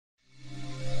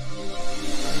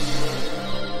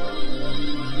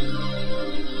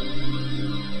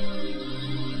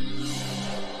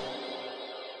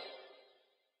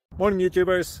Morning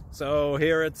YouTubers. So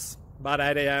here it's about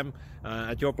 8 a.m.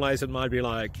 At your place it might be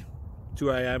like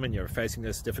 2 a.m. and you're facing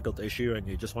this difficult issue and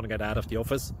you just want to get out of the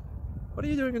office. What are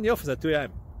you doing in the office at 2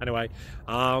 a.m.? Anyway,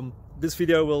 this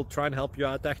video will try and help you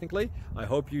out technically. I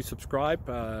hope you subscribe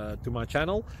to my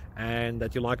channel and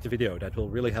that you like the video. That will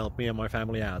really help me and my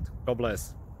family out. God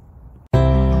bless.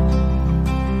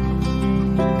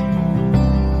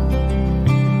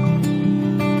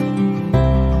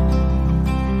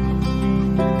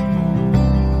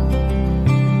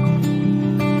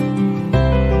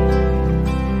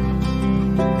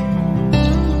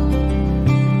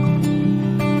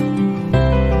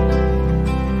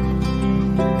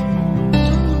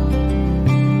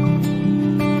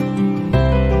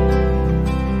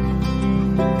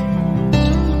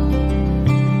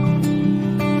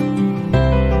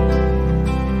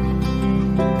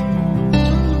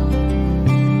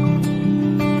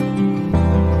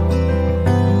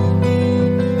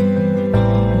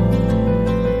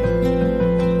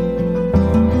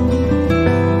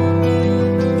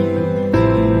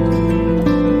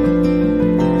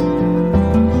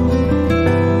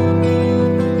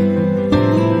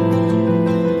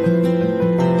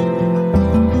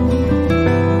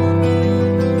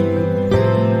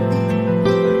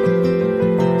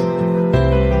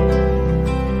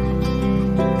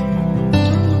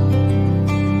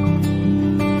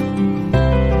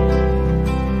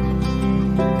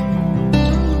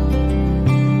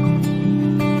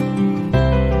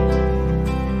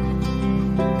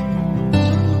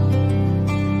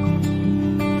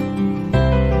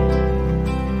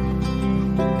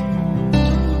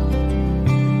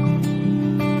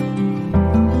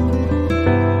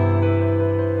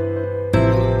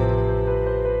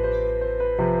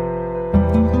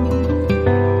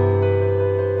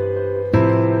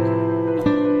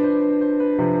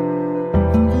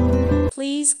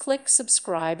 Please click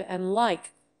subscribe and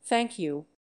like. Thank you.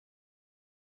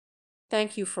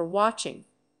 Thank you for watching.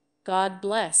 God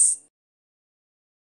bless.